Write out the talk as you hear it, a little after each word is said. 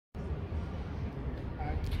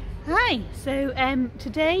Hi, so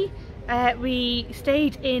today we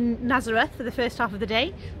stayed in Nazareth for the first half of the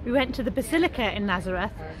day. We went to the Basilica in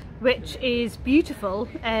Nazareth, which is beautiful.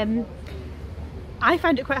 I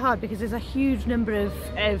found it quite hard because there's a huge number of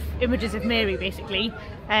images of Mary basically,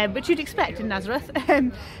 which you'd expect in Nazareth,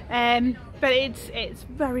 but it's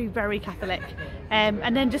very, very Catholic.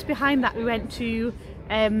 And then just behind that we went to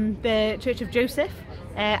the Church of Joseph,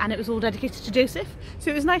 and it was all dedicated to Joseph,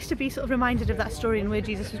 so it was nice to be sort of reminded of that story and where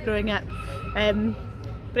Jesus was growing up.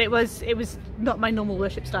 But it was not my normal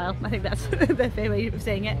worship style. I think that's the fair way of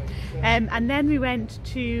saying it. And then we went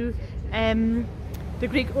to the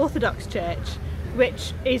Greek Orthodox Church,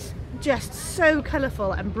 which is just so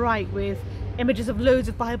colourful and bright with images of loads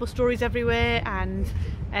of Bible stories everywhere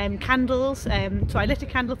and candles. So I lit a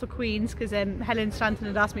candle for Queens because Helen Stanton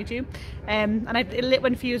had asked me to, and I lit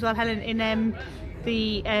one for you as well, Helen, in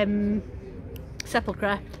the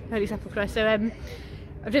sepulchre, Holy Sepulchre. So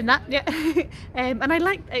I've done that, yeah. And I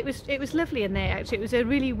liked it was lovely in there actually. It was a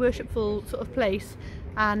really worshipful sort of place,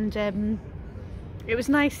 and it was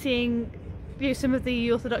nice seeing some of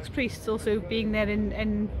the Orthodox priests also being there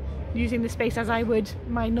and using the space as I would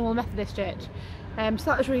my normal Methodist church. So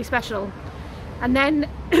that was really special. And then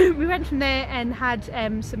we went from there and had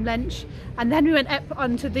some lunch, and then we went up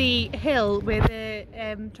onto the hill where the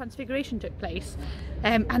Transfiguration took place,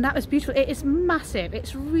 and that was beautiful. It is massive,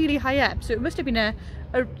 it's really high up, so it must have been a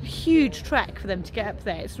huge trek for them to get up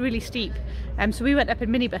there. It's really steep, so we went up in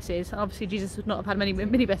minibuses. Obviously Jesus would not have had many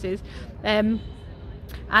minibuses,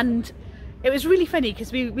 and it was really funny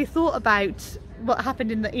because we thought about what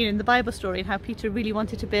happened in the in the Bible story and how Peter really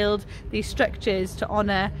wanted to build these structures to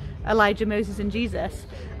honour Elijah, Moses and Jesus,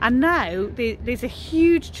 and now there's a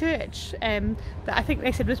huge church that I think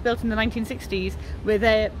they said was built in the 1960s with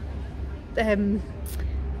a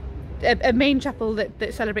main chapel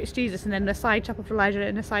that celebrates Jesus, and then a side chapel for Elijah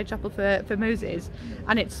and a side chapel for Moses,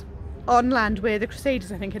 and it's on land where the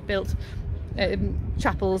Crusaders I think had built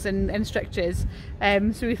chapels and structures.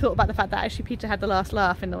 So we thought about the fact that actually Peter had the last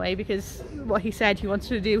laugh in a way, because what he said he wanted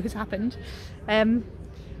to do has happened.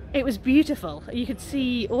 It was beautiful. You could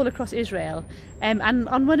see all across Israel, and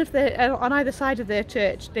on one of the on either side of the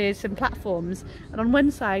church there's some platforms, and on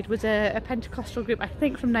one side was a Pentecostal group, I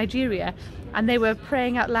think from Nigeria, and they were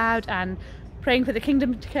praying out loud and praying for the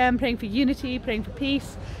kingdom to come, praying for unity, praying for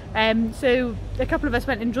peace. So a couple of us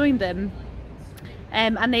went and joined them.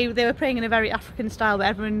 And they were praying in a very African style, where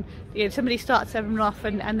everyone, somebody starts everyone off,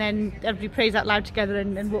 and then everybody prays out loud together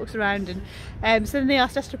and walks around, and so then they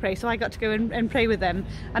asked us to pray, so I got to go and pray with them,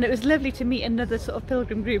 and it was lovely to meet another sort of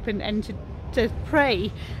pilgrim group and to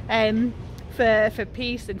pray for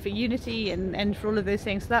peace and for unity and for all of those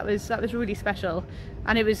things. So that was really special,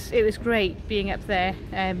 and it was great being up there,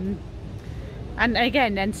 and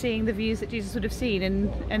again and seeing the views that Jesus would have seen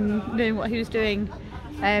and knowing what he was doing.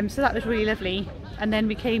 So that was really lovely. And then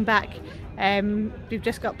we came back, we've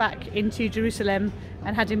just got back into Jerusalem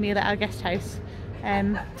and had a meal at our guest house.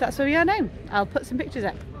 So that's where we are now. I'll put some pictures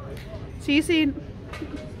up. See you soon.